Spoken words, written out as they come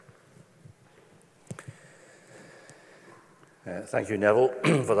Thank you, Neville,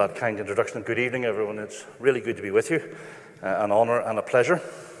 for that kind introduction. And good evening, everyone. It's really good to be with you. An honour and a pleasure.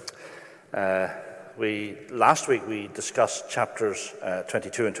 Last week we discussed chapters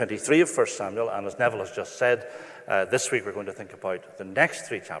 22 and 23 of 1 Samuel, and as Neville has just said, this week we're going to think about the next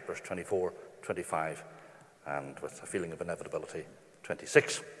three chapters, 24, 25, and with a feeling of inevitability,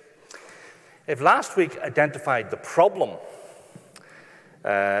 26. If last week identified the problem,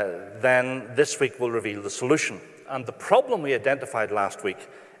 then this week will reveal the solution. And the problem we identified last week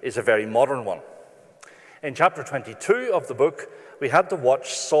is a very modern one. In chapter 22 of the book, we had to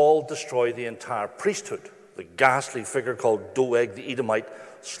watch Saul destroy the entire priesthood. The ghastly figure called Doeg the Edomite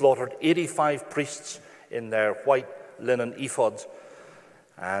slaughtered 85 priests in their white linen ephods,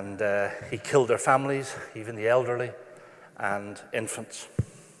 and he killed their families, even the elderly and infants.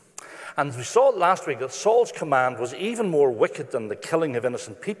 And we saw last week that Saul's command was even more wicked than the killing of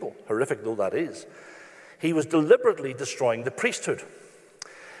innocent people, horrific though that is. He was deliberately destroying the priesthood.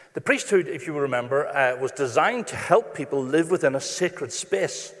 The priesthood, if you remember, was designed to help people live within a sacred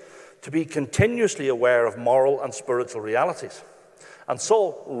space, to be continuously aware of moral and spiritual realities. And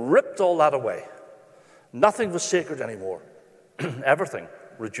Saul ripped all that away. Nothing was sacred anymore. Everything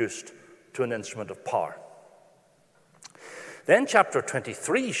reduced to an instrument of power. Then chapter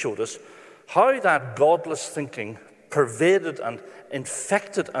 23 showed us how that godless thinking pervaded and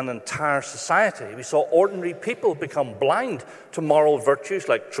infected an entire society. We saw ordinary people become blind to moral virtues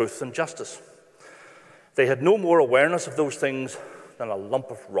like truth and justice. They had no more awareness of those things than a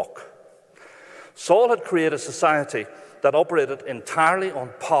lump of rock. Saul had created a society that operated entirely on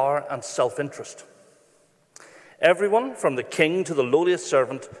power and self-interest. Everyone, from the king to the lowliest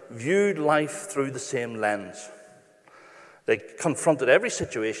servant, viewed life through the same lens. They confronted every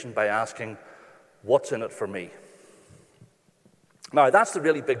situation by asking, "What's in it for me?" Now, that's the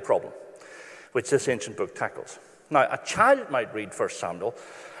really big problem which this ancient book tackles. Now, a child might read 1 Samuel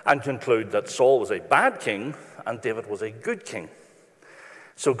and conclude that Saul was a bad king and David was a good king.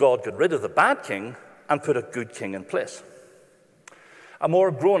 So God got rid of the bad king and put a good king in place. A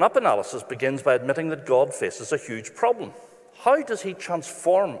more grown-up analysis begins by admitting that God faces a huge problem. How does he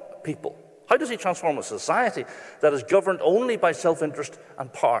transform people? How does he transform a society that is governed only by self-interest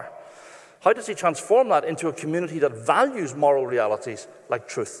and power? How does he transform that into a community that values moral realities like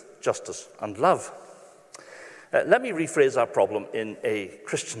truth, justice, and love? Let me rephrase that problem in a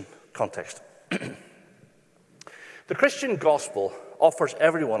Christian context. The Christian gospel offers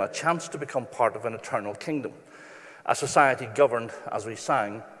everyone a chance to become part of an eternal kingdom, a society governed, as we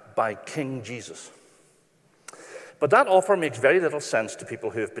sang, by King Jesus. But that offer makes very little sense to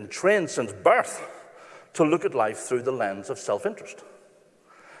people who have been trained since birth to look at life through the lens of self-interest.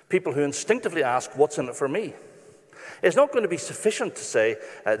 People who instinctively ask, "What's in it for me?" It's not going to be sufficient to say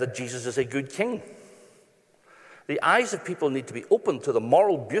that Jesus is a good king. The eyes of people need to be opened to the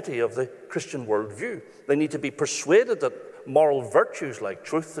moral beauty of the Christian worldview. They need to be persuaded that moral virtues like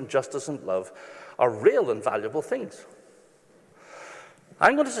truth and justice and love are real and valuable things.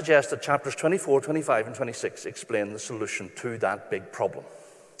 I'm going to suggest that chapters 24, 25, and 26 explain the solution to that big problem.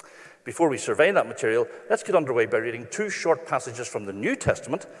 Before we survey that material, let's get underway by reading two short passages from the New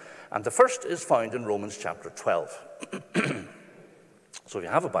Testament, and the first is found in Romans chapter 12. So if you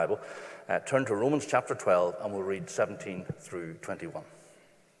have a Bible, turn to Romans chapter 12, and we'll read 17 through 21.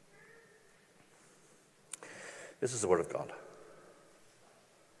 This is the Word of God.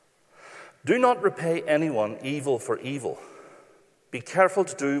 "Do not repay anyone evil for evil. Be careful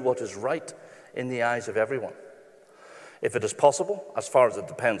to do what is right in the eyes of everyone. If it is possible, as far as it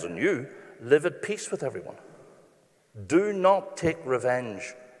depends on you, live at peace with everyone. Do not take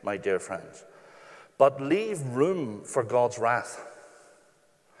revenge, my dear friends, but leave room for God's wrath.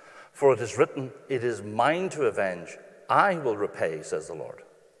 For it is written, 'It is mine to avenge. I will repay,' says the Lord.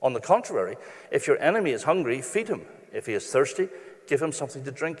 On the contrary, if your enemy is hungry, feed him. If he is thirsty, give him something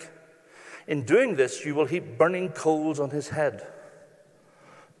to drink. In doing this, you will heap burning coals on his head.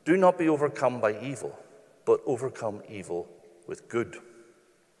 Do not be overcome by evil, but overcome evil with good."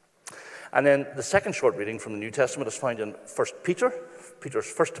 And then the second short reading from the New Testament is found in 1 Peter, Peter's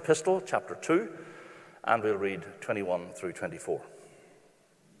first epistle, chapter 2, and we'll read 21 through 24.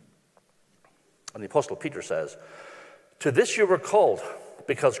 And the Apostle Peter says, "To this you were called,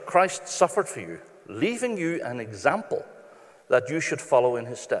 because Christ suffered for you, leaving you an example that you should follow in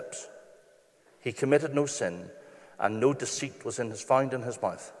his steps. He committed no sin, and no deceit was found in his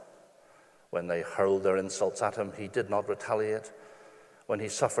mouth. When they hurled their insults at him, he did not retaliate. When he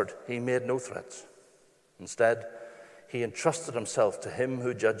suffered, he made no threats. Instead, he entrusted himself to him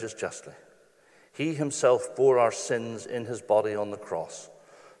who judges justly. He himself bore our sins in his body on the cross,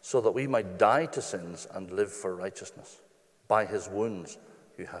 so that we might die to sins and live for righteousness. By his wounds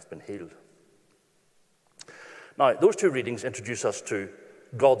you have been healed. Now, those two readings introduce us to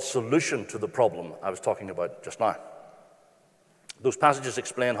God's solution to the problem I was talking about just now. Those passages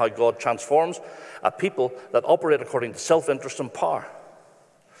explain how God transforms a people that operate according to self-interest and power.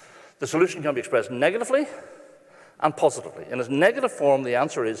 The solution can be expressed negatively and positively. In its negative form, the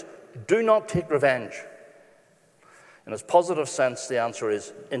answer is, do not take revenge. In its positive sense, the answer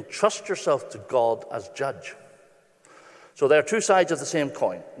is, entrust yourself to God as judge. So there are two sides of the same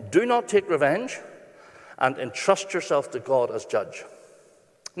coin. Do not take revenge, and entrust yourself to God as judge.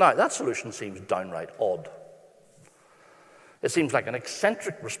 Now, that solution seems downright odd. It seems like an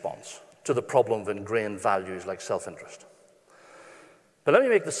eccentric response to the problem of ingrained values like self-interest. But let me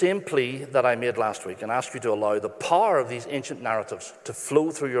make the same plea that I made last week and ask you to allow the power of these ancient narratives to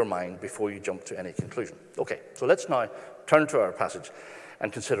flow through your mind before you jump to any conclusion. Okay, so let's now turn to our passage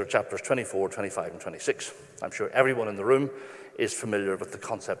and consider chapters 24, 25, and 26. I'm sure everyone in the room is familiar with the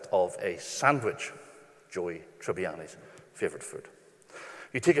concept of a sandwich, Joey Tribbiani's favorite food.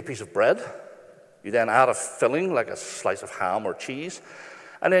 You take a piece of bread, you then add a filling like a slice of ham or cheese,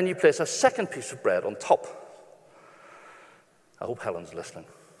 and then you place a second piece of bread on top. I hope Helen's listening.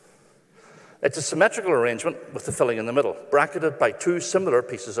 It's a symmetrical arrangement with the filling in the middle, bracketed by two similar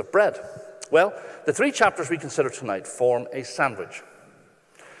pieces of bread. Well, the three chapters we consider tonight form a sandwich.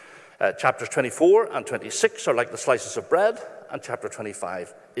 Chapters 24 and 26 are like the slices of bread, and chapter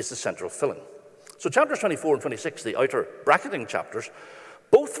 25 is the central filling. So chapters 24 and 26, the outer bracketing chapters,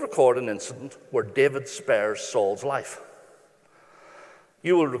 both record an incident where David spares Saul's life.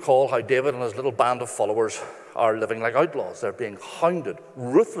 You will recall how David and his little band of followers are living like outlaws. They're being hounded,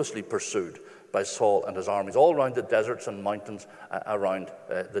 ruthlessly pursued by Saul and his armies all around the deserts and mountains around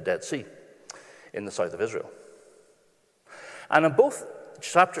the Dead Sea in the south of Israel. And in both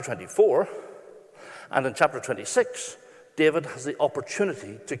chapter 24 and in chapter 26, David has the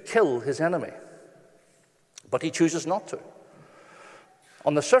opportunity to kill his enemy. But he chooses not to.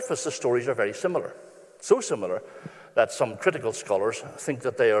 On the surface, the stories are very similar. So similar that some critical scholars think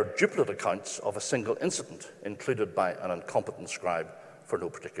that they are duplicate accounts of a single incident included by an incompetent scribe for no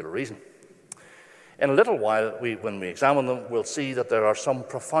particular reason. In a little while, when we examine them, we'll see that there are some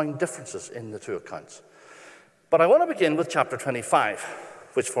profound differences in the two accounts. But I want to begin with chapter 25,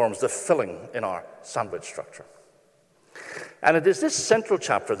 which forms the filling in our sandwich structure. And it is this central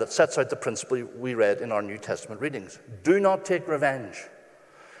chapter that sets out the principle we read in our New Testament readings. Do not take revenge.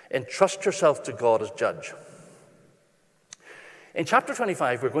 Entrust yourself to God as judge. In chapter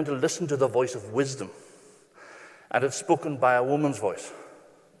 25, we're going to listen to the voice of wisdom, and it's spoken by a woman's voice,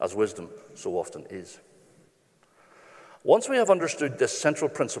 as wisdom so often is. Once we have understood this central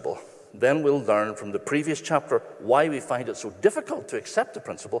principle, then we'll learn from the previous chapter why we find it so difficult to accept the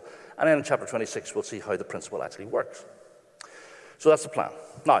principle, and then in chapter 26, we'll see how the principle actually works. So that's the plan.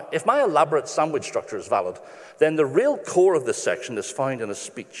 Now, if my elaborate sandwich structure is valid, then the real core of this section is found in a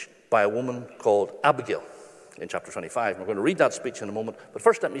speech by a woman called Abigail in chapter 25. We're going to read that speech in a moment, but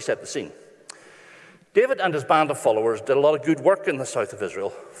first let me set the scene. David and his band of followers did a lot of good work in the south of Israel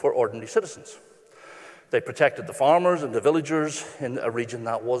for ordinary citizens. They protected the farmers and the villagers in a region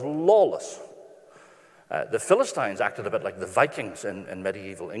that was lawless. The Philistines acted a bit like the Vikings in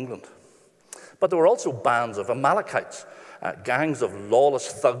medieval England. But there were also bands of Amalekites, gangs of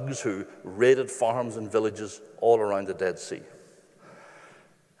lawless thugs who raided farms and villages all around the Dead Sea.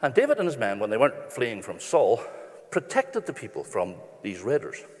 And David and his men, when they weren't fleeing from Saul, protected the people from these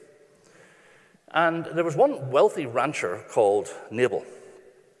raiders. And there was one wealthy rancher called Nabal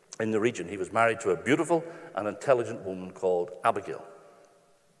in the region. He was married to a beautiful and intelligent woman called Abigail.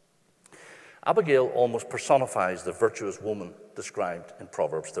 Abigail almost personifies the virtuous woman described in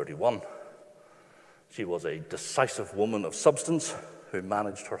Proverbs 31. She was a decisive woman of substance who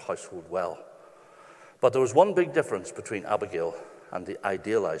managed her household well. But there was one big difference between Abigail and the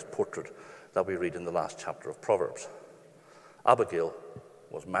idealized portrait that we read in the last chapter of Proverbs. Abigail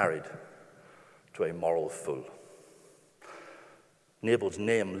was married to a moral fool. Nabal's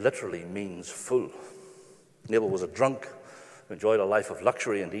name literally means fool. Nabal was a drunk who enjoyed a life of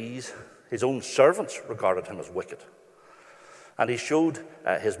luxury and ease. His own servants regarded him as wicked. And he showed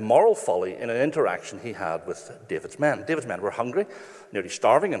his moral folly in an interaction he had with David's men. David's men were hungry, nearly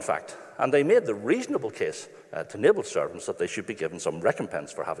starving, in fact, and they made the reasonable case to Nabal's servants that they should be given some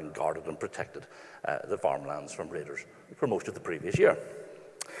recompense for having guarded and protected the farmlands from raiders for most of the previous year.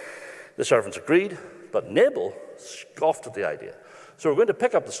 The servants agreed, but Nabal scoffed at the idea. So we're going to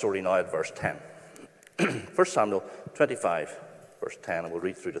pick up the story now at verse 10. 1 Samuel 25, verse 10, and we'll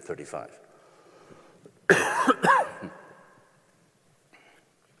read through to 35.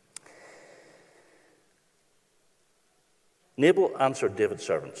 Nabal answered David's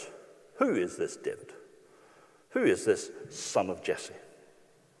servants, "Who is this David? Who is this son of Jesse?"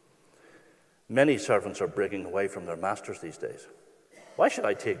 Many servants are breaking away from their masters these days. Why should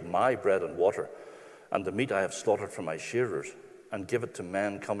I take my bread and water and the meat I have slaughtered for my shearers and give it to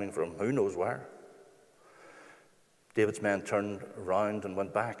men coming from who knows where? David's men turned round and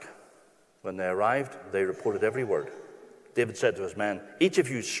went back. When they arrived, they reported every word. David said to his men, "Each of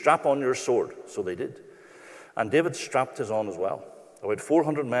you strap on your sword." So they did. And David strapped his on as well. About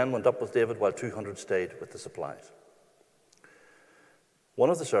 400 men went up with David, while 200 stayed with the supplies. One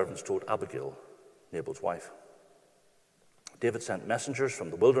of the servants told Abigail, Nabal's wife, "David sent messengers from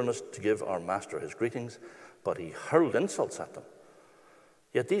the wilderness to give our master his greetings, but he hurled insults at them.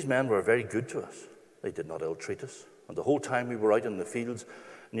 Yet these men were very good to us. They did not ill-treat us. And the whole time we were out in the fields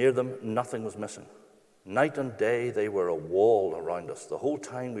near them, nothing was missing. Night and day they were a wall around us. The whole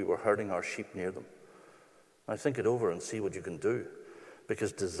time we were herding our sheep near them. Now think it over and see what you can do,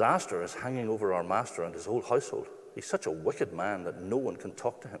 because disaster is hanging over our master and his whole household. He's such a wicked man that no one can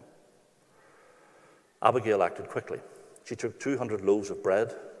talk to him." Abigail acted quickly. She took 200 loaves of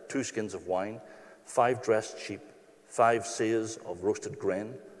bread, 2 skins of wine, 5 dressed sheep, 5 seahs of roasted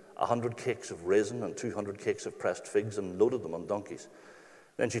grain, 100 cakes of raisin and 200 cakes of pressed figs, and loaded them on donkeys.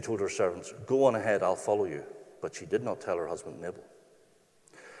 Then she told her servants, "Go on ahead, I'll follow you." But she did not tell her husband Nabal.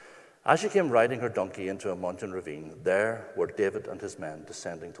 As she came riding her donkey into a mountain ravine, there were David and his men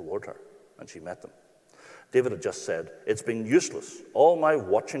descending toward her, and she met them. David had just said, "It's been useless, all my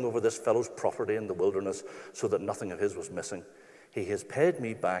watching over this fellow's property in the wilderness so that nothing of his was missing. He has paid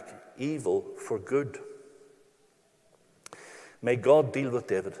me back evil for good. May God deal with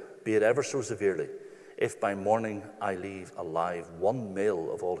David, be it ever so severely, if by morning I leave alive 1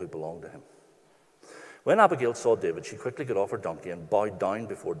 male of all who belong to him." When Abigail saw David, she quickly got off her donkey and bowed down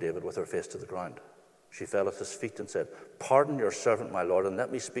before David with her face to the ground. She fell at his feet and said, "Pardon your servant, my lord, and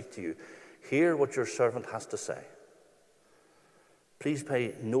let me speak to you. Hear what your servant has to say. Please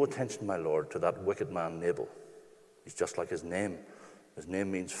pay no attention, my lord, to that wicked man Nabal. He's just like his name. His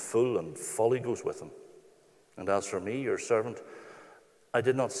name means fool, and folly goes with him. And as for me, your servant, I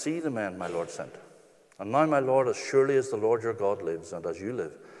did not see the men my lord sent. And now, my lord, as surely as the Lord your God lives, and as you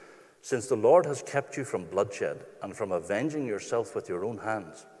live, since the Lord has kept you from bloodshed and from avenging yourself with your own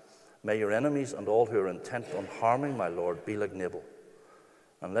hands, may your enemies and all who are intent on harming my lord be like Nabal.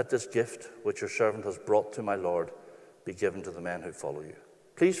 And let this gift which your servant has brought to my lord be given to the men who follow you.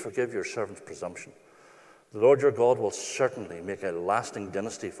 Please forgive your servant's presumption. The Lord your God will certainly make a lasting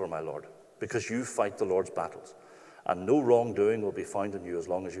dynasty for my lord, because you fight the Lord's battles, and no wrongdoing will be found in you as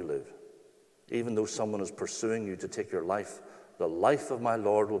long as you live. Even though someone is pursuing you to take your life, the life of my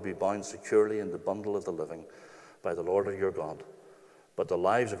lord will be bound securely in the bundle of the living by the Lord your God. But the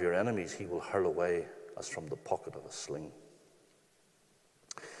lives of your enemies he will hurl away as from the pocket of a sling.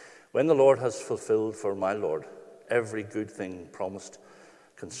 When the Lord has fulfilled for my lord every good thing promised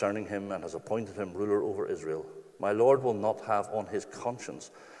concerning him and has appointed him ruler over Israel, my lord will not have on his conscience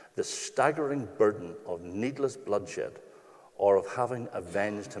the staggering burden of needless bloodshed or of having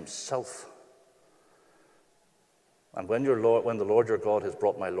avenged himself. And when the Lord your God has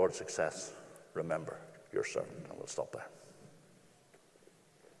brought my lord success, remember your servant." And we'll stop there.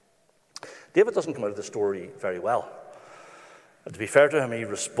 David doesn't come out of the story very well. To be fair to him, he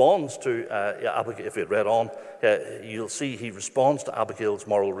responds to Abigail. If you read on, you'll see he responds to Abigail's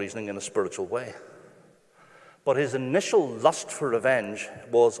moral reasoning in a spiritual way. But his initial lust for revenge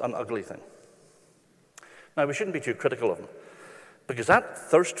was an ugly thing. Now, we shouldn't be too critical of him, because that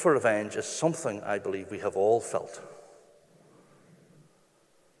thirst for revenge is something I believe we have all felt.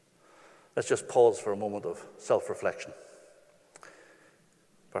 Let's just pause for a moment of self-reflection.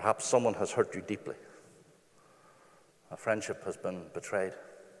 Perhaps someone has hurt you deeply. A friendship has been betrayed,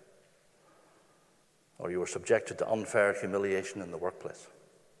 or you were subjected to unfair humiliation in the workplace.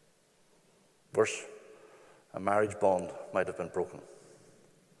 Worse, a marriage bond might have been broken,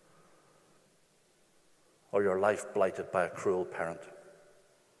 or your life blighted by a cruel parent.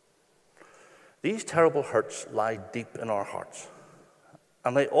 These terrible hurts lie deep in our hearts,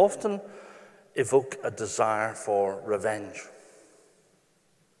 and they often evoke a desire for revenge.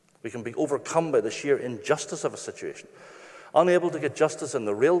 We can be overcome by the sheer injustice of a situation. Unable to get justice in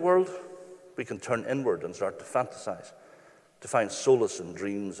the real world, we can turn inward and start to fantasize, to find solace in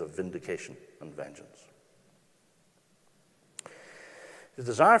dreams of vindication and vengeance. The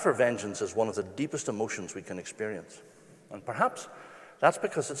desire for vengeance is one of the deepest emotions we can experience. And perhaps that's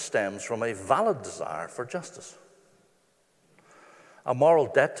because it stems from a valid desire for justice. A moral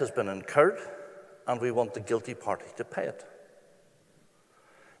debt has been incurred, and we want the guilty party to pay it.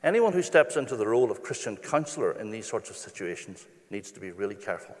 Anyone who steps into the role of Christian counselor in these sorts of situations needs to be really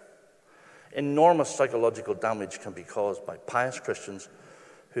careful. Enormous psychological damage can be caused by pious Christians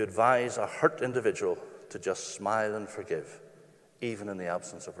who advise a hurt individual to just smile and forgive, even in the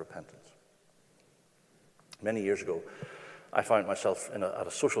absence of repentance. Many years ago, I found myself at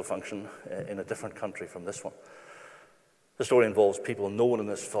a social function in a different country from this one. The story involves people no one in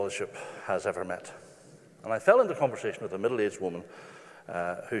this fellowship has ever met. And I fell into conversation with a middle-aged woman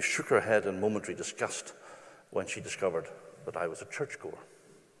who shook her head in momentary disgust when she discovered that I was a churchgoer.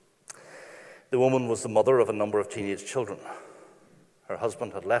 The woman was the mother of a number of teenage children. Her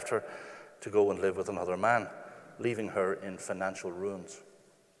husband had left her to go and live with another man, leaving her in financial ruins.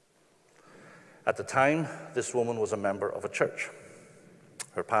 At the time, this woman was a member of a church.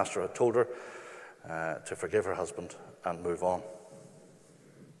 Her pastor had told her to forgive her husband and move on.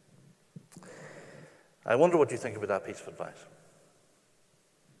 I wonder what you think about that piece of advice.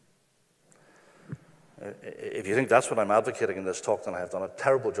 If you think that's what I'm advocating in this talk, then I have done a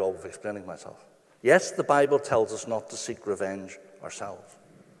terrible job of explaining myself. Yes, the Bible tells us not to seek revenge ourselves.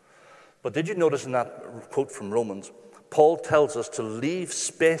 But did you notice in that quote from Romans, Paul tells us to leave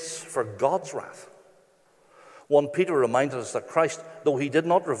space for God's wrath. 1 Peter reminded us that Christ, though he did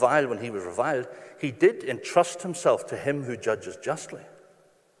not revile when he was reviled, he did entrust himself to him who judges justly.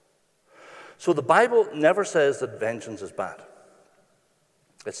 So the Bible never says that vengeance is bad.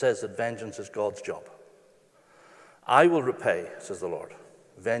 It says that vengeance is God's job. I will repay, says the Lord.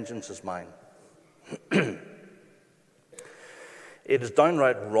 Vengeance is mine. It is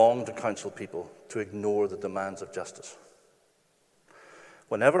downright wrong to counsel people to ignore the demands of justice.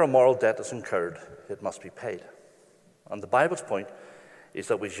 Whenever a moral debt is incurred, it must be paid. And the Bible's point is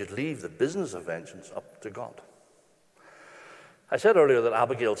that we should leave the business of vengeance up to God. I said earlier that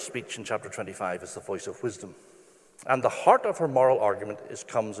Abigail's speech in chapter 25 is the voice of wisdom. And the heart of her moral argument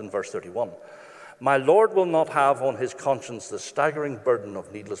comes in verse 31. My Lord will not have on his conscience the staggering burden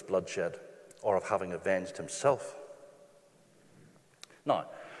of needless bloodshed or of having avenged himself. Now,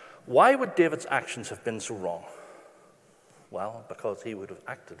 why would David's actions have been so wrong? Well, because he would have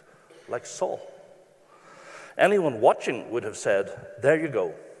acted like Saul. Anyone watching would have said, there you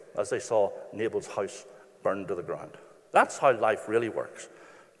go, as they saw Nabal's house burned to the ground. That's how life really works.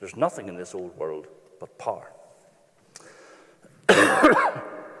 There's nothing in this old world but power.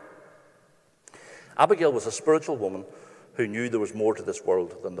 Abigail was a spiritual woman who knew there was more to this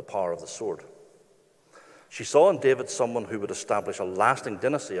world than the power of the sword. She saw in David someone who would establish a lasting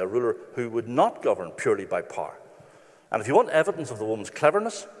dynasty, a ruler who would not govern purely by power. And if you want evidence of the woman's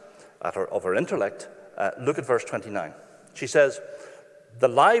cleverness, of her intellect, look at verse 29. She says, the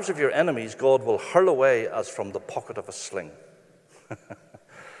lives of your enemies God will hurl away as from the pocket of a sling.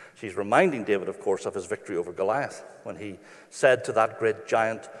 She's reminding David, of course, of his victory over Goliath when he said to that great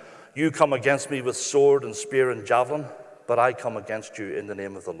giant, you come against me with sword and spear and javelin, but I come against you in the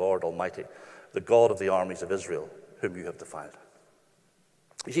name of the Lord Almighty, the God of the armies of Israel, whom you have defiled.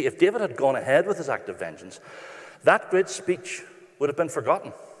 You see, if David had gone ahead with his act of vengeance, that great speech would have been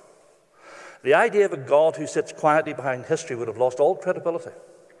forgotten. The idea of a God who sits quietly behind history would have lost all credibility.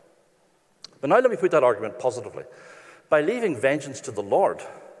 But now let me put that argument positively. By leaving vengeance to the Lord,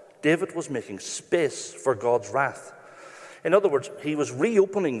 David was making space for God's wrath. In other words, he was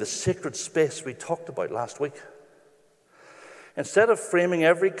reopening the sacred space we talked about last week. Instead of framing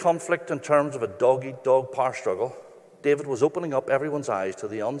every conflict in terms of a dog-eat-dog power struggle, David was opening up everyone's eyes to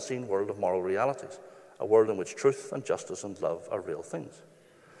the unseen world of moral realities, a world in which truth and justice and love are real things.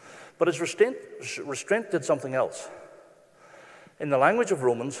 But his restraint did something else. In the language of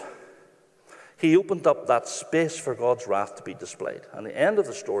Romans, he opened up that space for God's wrath to be displayed. And the end of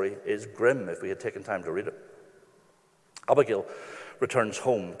the story is grim if we had taken time to read it. Abigail returns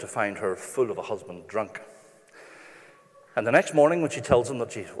home to find her full of a husband drunk. And the next morning, when she tells him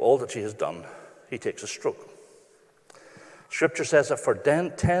that all that she has done, he takes a stroke. Scripture says that for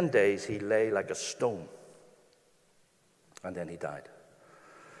 10 days he lay like a stone, and then he died.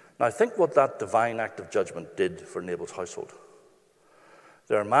 Now think what that divine act of judgment did for Nabal's household.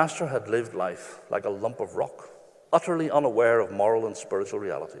 Their master had lived life like a lump of rock, utterly unaware of moral and spiritual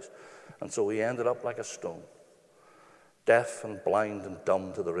realities, and so he ended up like a stone, deaf and blind and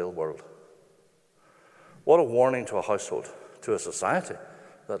dumb to the real world. What a warning to a household, to a society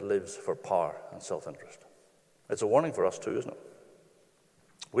that lives for power and self-interest. It's a warning for us too, isn't it?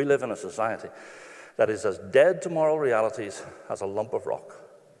 We live in a society that is as dead to moral realities as a lump of rock.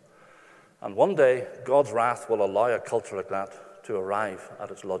 And one day, God's wrath will allow a culture like that to arrive at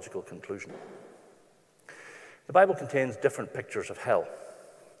its logical conclusion. The Bible contains different pictures of hell.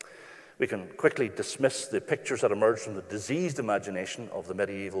 We can quickly dismiss the pictures that emerge from the diseased imagination of the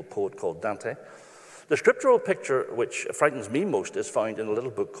medieval poet called Dante. The scriptural picture which frightens me most is found in a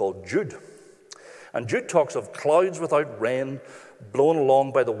little book called Jude. And Jude talks of clouds without rain, blown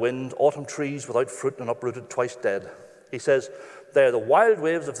along by the wind, autumn trees without fruit and uprooted twice dead. He says, they are the wild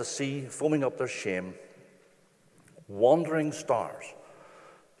waves of the sea foaming up their shame, wandering stars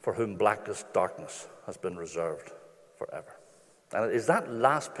for whom blackest darkness has been reserved forever. And it is that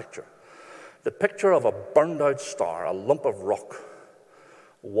last picture, the picture of a burned out star, a lump of rock,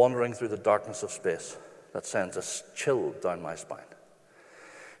 wandering through the darkness of space, that sends a chill down my spine.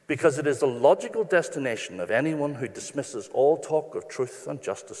 Because it is the logical destination of anyone who dismisses all talk of truth and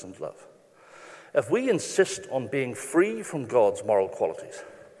justice and love. If we insist on being free from God's moral qualities,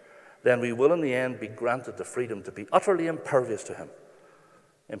 then we will in the end be granted the freedom to be utterly impervious to him,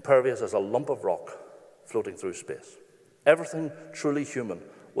 impervious as a lump of rock floating through space. Everything truly human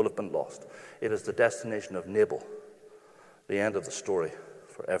will have been lost. It is the destination of Nabal, the end of the story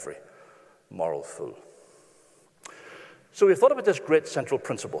for every moral fool. So we've thought about this great central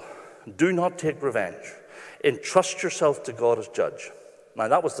principle. Do not take revenge. Entrust yourself to God as judge. Now,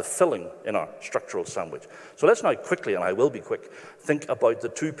 that was the filling in our structural sandwich. So let's now quickly, and I will be quick, think about the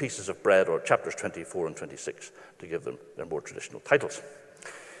two pieces of bread, or chapters 24 and 26, to give them their more traditional titles.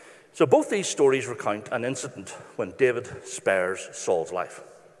 So both these stories recount an incident when David spares Saul's life.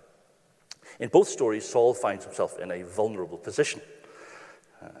 In both stories, Saul finds himself in a vulnerable position.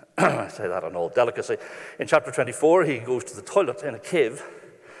 I say that in all delicacy. In chapter 24, he goes to the toilet in a cave,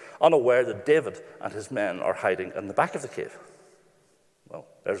 unaware that David and his men are hiding in the back of the cave. Well,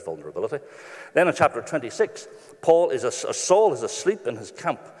 there's vulnerability. Then in chapter 26, Saul is asleep in his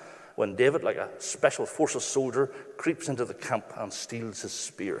camp when David, like a special forces soldier, creeps into the camp and steals his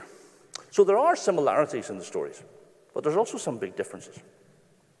spear. So there are similarities in the stories, but there's also some big differences.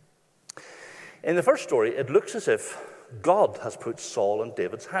 In the first story, it looks as if God has put Saul in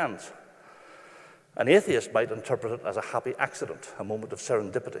David's hands. An atheist might interpret it as a happy accident, a moment of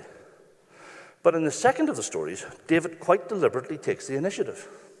serendipity. But in the second of the stories, David quite deliberately takes the initiative.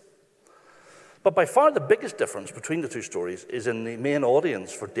 But by far the biggest difference between the two stories is in the main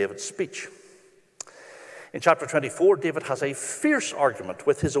audience for David's speech. In chapter 24, David has a fierce argument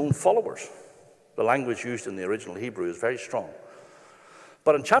with his own followers. The language used in the original Hebrew is very strong.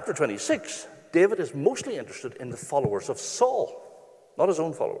 But in chapter 26, David is mostly interested in the followers of Saul, not his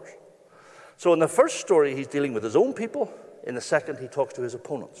own followers. So in the first story, he's dealing with his own people. In the second, he talks to his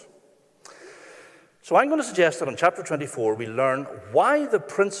opponents. So I'm going to suggest that in chapter 24, we learn why the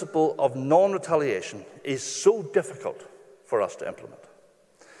principle of non-retaliation is so difficult for us to implement.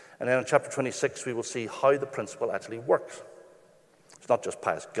 And then in chapter 26, we will see how the principle actually works. It's not just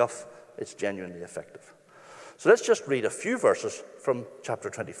pious guff, it's genuinely effective. So let's just read a few verses from chapter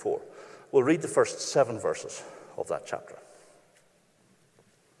 24. We'll read the first 7 verses of that chapter.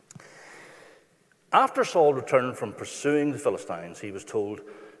 After Saul returned from pursuing the Philistines, he was told,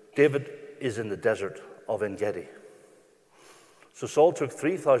 David is in the desert of En-Gedi. So Saul took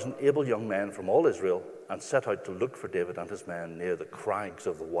 3,000 able young men from all Israel and set out to look for David and his men near the crags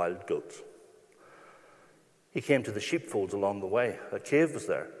of the wild goats. He came to the sheepfolds along the way. A cave was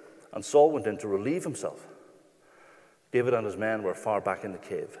there, and Saul went in to relieve himself. David and his men were far back in the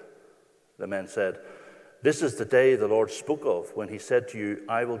cave. The men said, This is the day the Lord spoke of when he said to you,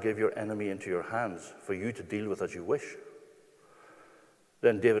 I will give your enemy into your hands for you to deal with as you wish.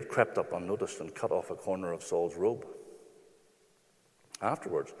 Then David crept up unnoticed and cut off a corner of Saul's robe.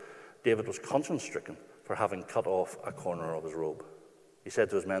 Afterwards, David was conscience-stricken for having cut off a corner of his robe. He said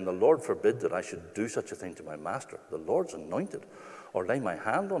to his men, The Lord forbid that I should do such a thing to my master, the Lord's anointed, or lay my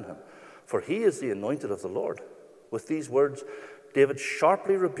hand on him, for he is the anointed of the Lord. With these words, David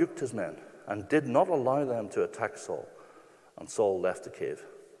sharply rebuked his men and did not allow them to attack Saul. And Saul left the cave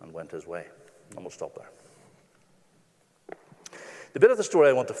and went his way. And we'll stop there. The bit of the story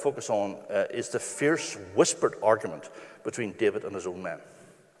I want to focus on is the fierce whispered argument between David and his own men.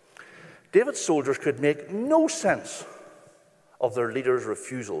 David's soldiers could make no sense of their leader's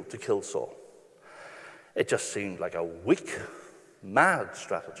refusal to kill Saul. It just seemed like a weak, mad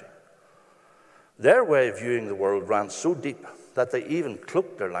strategy. Their way of viewing the world ran so deep that they even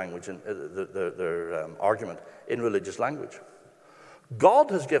cloaked their language, their argument, in religious language.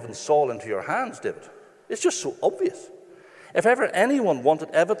 God has given Saul into your hands, David. It's just so obvious. If ever anyone wanted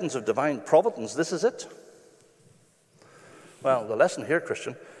evidence of divine providence, this is it. Well, the lesson here,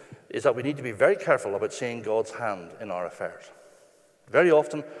 Christian, is that we need to be very careful about seeing God's hand in our affairs. Very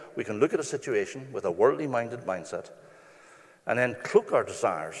often, we can look at a situation with a worldly-minded mindset and then cloak our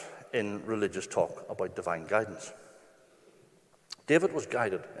desires in religious talk about divine guidance. David was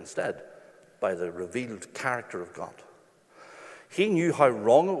guided instead by the revealed character of God. He knew how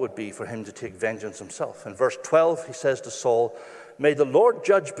wrong it would be for him to take vengeance himself. In verse 12, he says to Saul, "May the Lord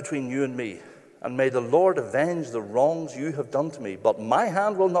judge between you and me, and may the Lord avenge the wrongs you have done to me, but my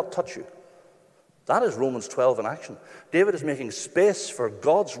hand will not touch you." That is Romans 12 in action. David is making space for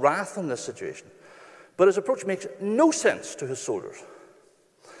God's wrath in this situation. But his approach makes no sense to his soldiers.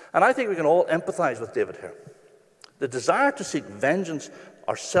 And I think we can all empathize with David here. The desire to seek vengeance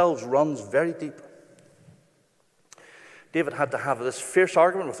ourselves runs very deep. David had to have this fierce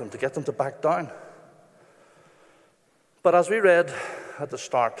argument with them to get them to back down. But as we read at the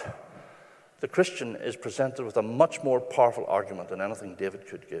start, the Christian is presented with a much more powerful argument than anything David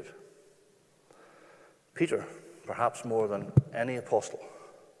could give. Peter, perhaps more than any apostle,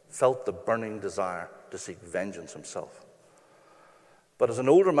 felt the burning desire to seek vengeance himself. But as an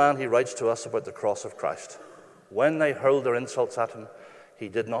older man, he writes to us about the cross of Christ. When they hurled their insults at him, he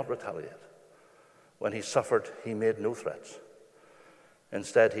did not retaliate. When he suffered, he made no threats.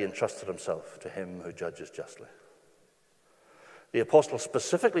 Instead, he entrusted himself to him who judges justly. The apostle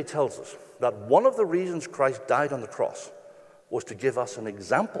specifically tells us that one of the reasons Christ died on the cross was to give us an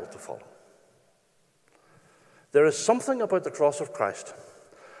example to follow. There is something about the cross of Christ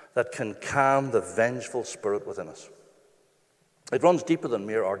that can calm the vengeful spirit within us. It runs deeper than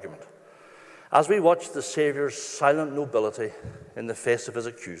mere argument. As we watch the Savior's silent nobility in the face of his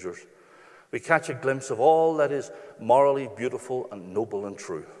accusers, we catch a glimpse of all that is morally beautiful and noble and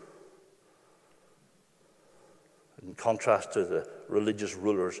true. In contrast to the religious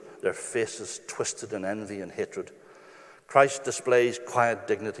rulers, their faces twisted in envy and hatred, Christ displays quiet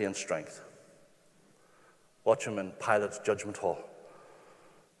dignity and strength. Watch him in Pilate's judgment hall.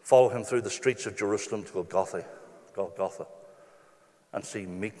 Follow him through the streets of Jerusalem to Golgotha, and see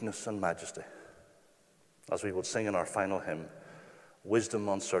meekness and majesty. As we will sing in our final hymn, wisdom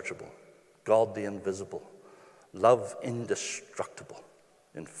unsearchable, God the invisible, love indestructible,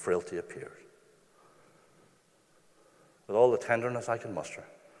 in frailty appears. With all the tenderness I can muster,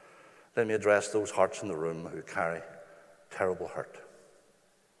 let me address those hearts in the room who carry terrible hurt,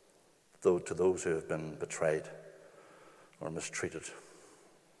 though to those who have been betrayed or mistreated.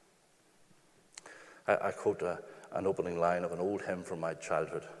 I quote an opening line of an old hymn from my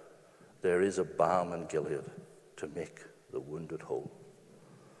childhood. There is a balm in Gilead to make the wounded whole.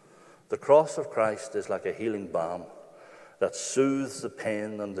 The cross of Christ is like a healing balm that soothes the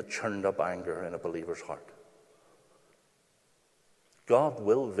pain and the churned up anger in a believer's heart. God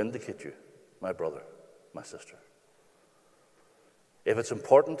will vindicate you, my brother, my sister. If it's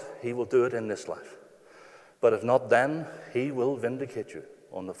important, he will do it in this life. But if not, then he will vindicate you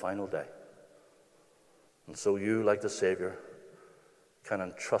on the final day. And so you, like the Savior, can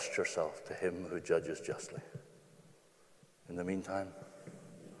entrust yourself to him who judges justly. In the meantime,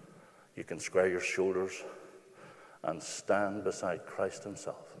 you can square your shoulders and stand beside Christ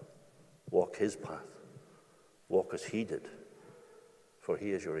himself. Walk his path. Walk as he did, for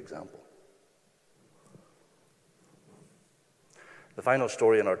he is your example. The final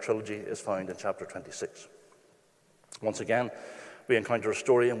story in our trilogy is found in chapter 26. Once again, we encounter a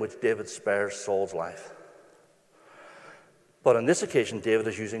story in which David spares Saul's life. But on this occasion, David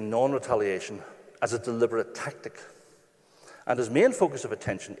is using non-retaliation as a deliberate tactic. And his main focus of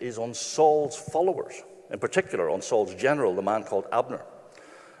attention is on Saul's followers, in particular on Saul's general, the man called Abner.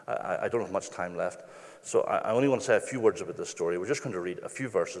 I don't have much time left, so I only want to say a few words about this story. We're just going to read a few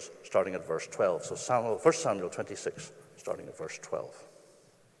verses, starting at verse 12. So 1 Samuel 26, starting at verse 12.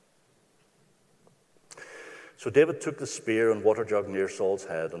 So David took the spear and water jug near Saul's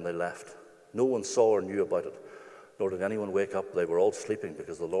head, and they left. No one saw or knew about it, nor did anyone wake up. They were all sleeping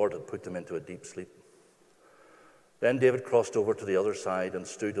because the Lord had put them into a deep sleep. Then David crossed over to the other side and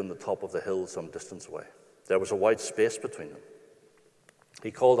stood on the top of the hill some distance away. There was a wide space between them. He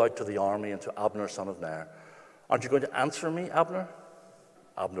called out to the army and to Abner, son of Ner, "Aren't you going to answer me, Abner?"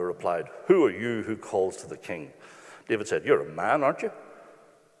 Abner replied, "Who are you who calls to the king?" David said, "You're a man, aren't you?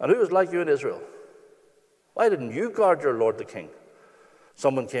 And who is like you in Israel? Why didn't you guard your lord the king?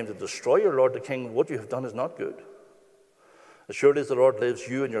 Someone came to destroy your lord the king. What you have done is not good. As surely as the Lord lives,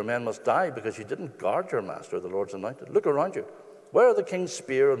 you and your men must die because you didn't guard your master, the Lord's anointed. Look around you. Where are the king's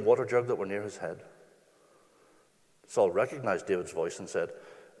spear and water jug that were near his head?" Saul recognized David's voice and said,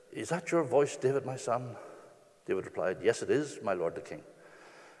 "Is that your voice, David, my son?" David replied, "Yes, it is, my lord the king."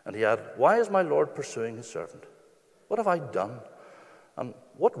 And he added, "Why is my lord pursuing his servant? What have I done? And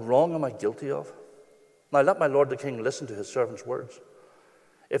what wrong am I guilty of? Now let my lord the king listen to his servant's words.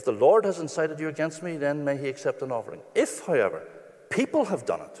 If the Lord has incited you against me, then may he accept an offering. If, however, people have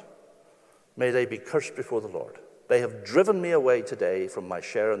done it, may they be cursed before the Lord. They have driven me away today from my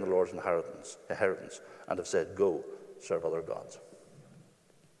share in the Lord's inheritance, and have said, go, serve other gods.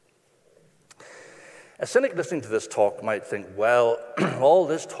 A cynic listening to this talk might think, well, all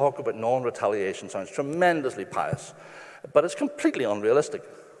this talk about non-retaliation sounds tremendously pious, but it's completely unrealistic.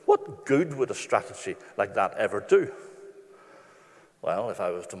 What good would a strategy like that ever do? Well, if I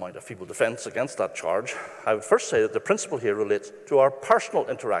was to mount a feeble defense against that charge, I would first say that the principle here relates to our personal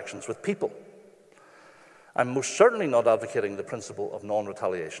interactions with people. I'm most certainly not advocating the principle of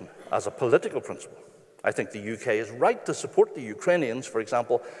non-retaliation as a political principle. I think the UK is right to support the Ukrainians, for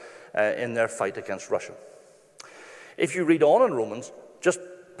example, in their fight against Russia. If you read on in Romans, just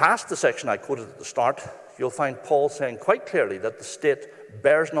past the section I quoted at the start, you'll find Paul saying quite clearly that the state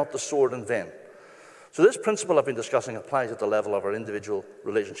bears not the sword in vain. So this principle I've been discussing applies at the level of our individual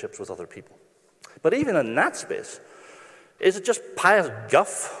relationships with other people. But even in that space, is it just pious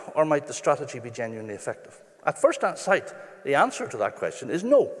guff, or might the strategy be genuinely effective? At first sight, the answer to that question is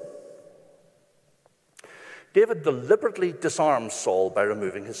no. David deliberately disarms Saul by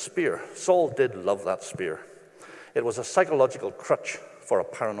removing his spear. Saul did love that spear. It was a psychological crutch for a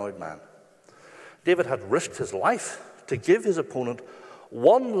paranoid man. David had risked his life to give his opponent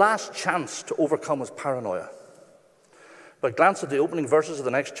one last chance to overcome his paranoia. But glance at the opening verses of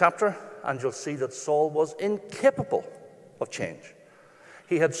the next chapter, and you'll see that Saul was incapable of change.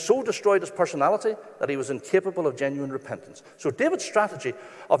 He had so destroyed his personality that he was incapable of genuine repentance. So David's strategy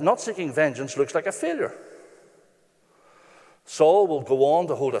of not seeking vengeance looks like a failure. Saul will go on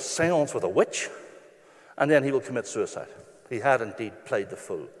to hold a seance with a witch, and then he will commit suicide. He had indeed played the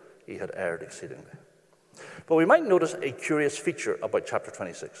fool. He had erred exceedingly. But we might notice a curious feature about chapter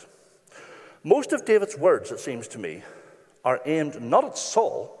 26. Most of David's words, it seems to me, are aimed not at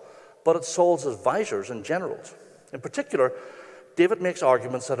Saul, but at Saul's advisors and generals. In particular, David makes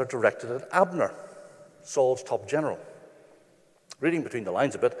arguments that are directed at Abner, Saul's top general. Reading between the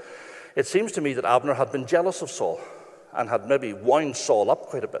lines a bit, it seems to me that Abner had been jealous of Saul and had maybe wound Saul up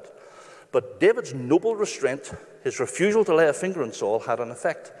quite a bit. But David's noble restraint, his refusal to lay a finger on Saul, had an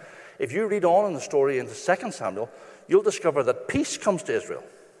effect. If you read on in the story into 2 Samuel, you'll discover that peace comes to Israel.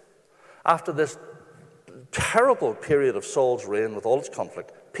 After this terrible period of Saul's reign with all its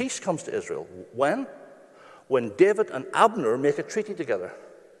conflict, peace comes to Israel. When? When David and Abner make a treaty together.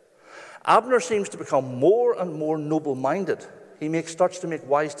 Abner seems to become more and more noble-minded. He starts to make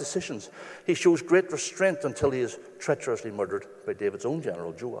wise decisions. He shows great restraint until he is treacherously murdered by David's own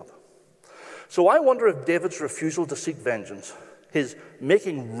general, Joab. So I wonder if David's refusal to seek vengeance, his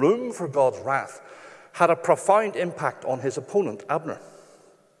making room for God's wrath, had a profound impact on his opponent, Abner.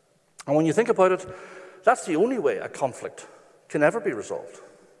 And when you think about it, that's the only way a conflict can ever be resolved.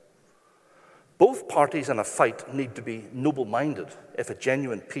 Both parties in a fight need to be noble-minded if a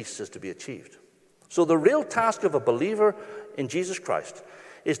genuine peace is to be achieved. So the real task of a believer in Jesus Christ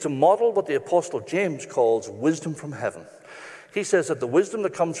is to model what the Apostle James calls wisdom from heaven. He says that the wisdom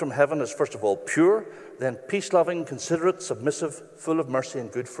that comes from heaven is first of all pure, then peace-loving, considerate, submissive, full of mercy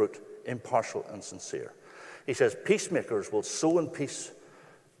and good fruit, impartial and sincere. He says peacemakers will sow in peace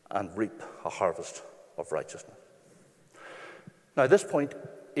and reap a harvest of righteousness. Now this point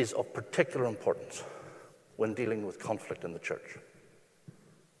is of particular importance when dealing with conflict in the church.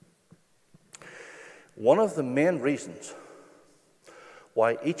 One of the main reasons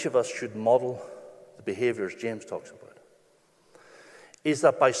why each of us should model the behaviors James talks about is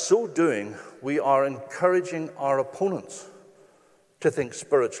that by so doing, we are encouraging our opponents to think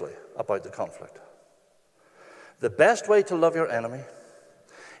spiritually about the conflict. The best way to love your enemy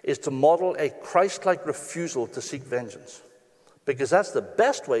is to model a Christ-like refusal to seek vengeance, because that's the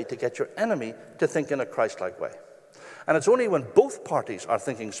best way to get your enemy to think in a Christ-like way. And it's only when both parties are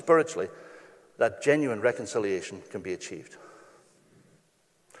thinking spiritually that genuine reconciliation can be achieved.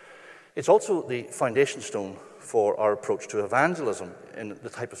 It's also the foundation stone for our approach to evangelism in the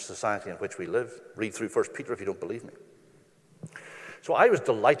type of society in which we live. Read through 1 Peter if you don't believe me. So I was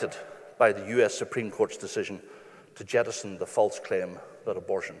delighted by the US Supreme Court's decision to jettison the false claim that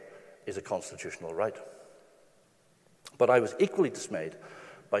abortion is a constitutional right. But I was equally dismayed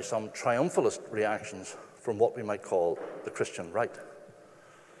by some triumphalist reactions from what we might call the Christian right.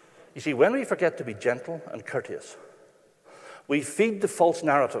 You see, when we forget to be gentle and courteous, we feed the false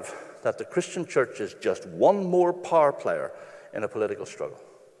narrative that the Christian church is just one more power player in a political struggle.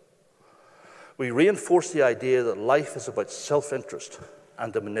 We reinforce the idea that life is about self-interest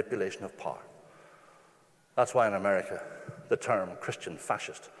and the manipulation of power. That's why in America, the term Christian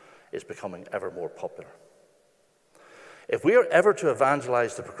fascist is becoming ever more popular. If we are ever to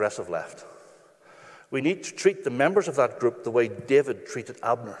evangelize the progressive left, we need to treat the members of that group the way David treated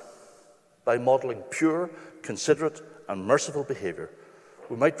Abner. By modelling pure, considerate, and merciful behaviour,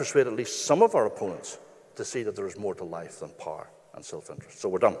 we might persuade at least some of our opponents to see that there is more to life than power and self-interest. So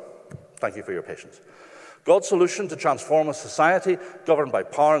we're done. Thank you for your patience. God's solution to transform a society governed by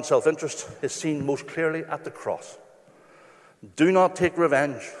power and self-interest is seen most clearly at the cross. Do not take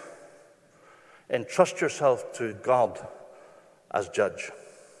revenge. Entrust yourself to God as judge.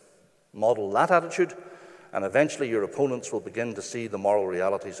 Model that attitude, and eventually your opponents will begin to see the moral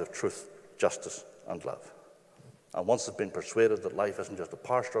realities of truth, justice, and love. And once they've been persuaded that life isn't just a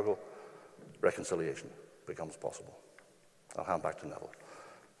power struggle, reconciliation becomes possible. I'll hand back to Neville.